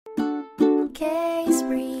case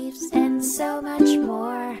briefs, and so much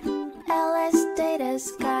more.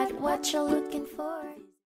 LSData's got what you're looking for.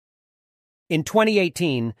 In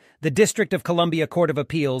 2018, the District of Columbia Court of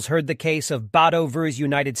Appeals heard the case of Bado vs.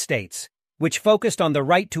 United States, which focused on the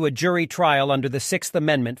right to a jury trial under the Sixth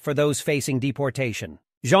Amendment for those facing deportation.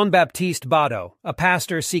 Jean-Baptiste Bado, a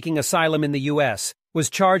pastor seeking asylum in the U.S.,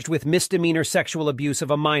 was charged with misdemeanor sexual abuse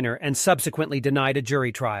of a minor and subsequently denied a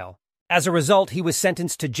jury trial. As a result, he was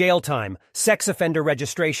sentenced to jail time, sex offender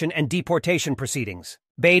registration, and deportation proceedings.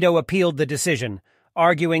 Bado appealed the decision,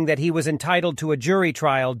 arguing that he was entitled to a jury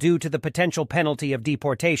trial due to the potential penalty of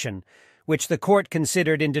deportation, which the court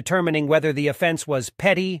considered in determining whether the offense was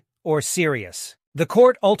petty or serious. The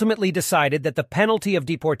court ultimately decided that the penalty of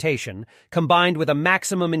deportation, combined with a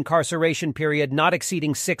maximum incarceration period not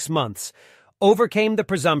exceeding 6 months, overcame the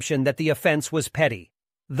presumption that the offense was petty,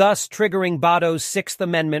 thus triggering Bado's Sixth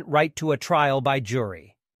Amendment right to a trial by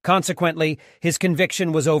jury. Consequently, his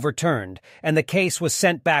conviction was overturned, and the case was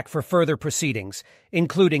sent back for further proceedings,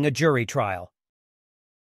 including a jury trial.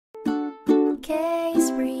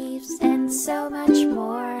 Case briefs, and so much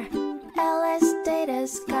more.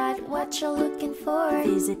 LSData's got what you're looking for.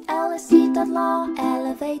 Visit lsd.law,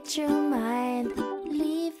 elevate your mind.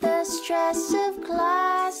 Leave the stress of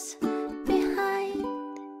class.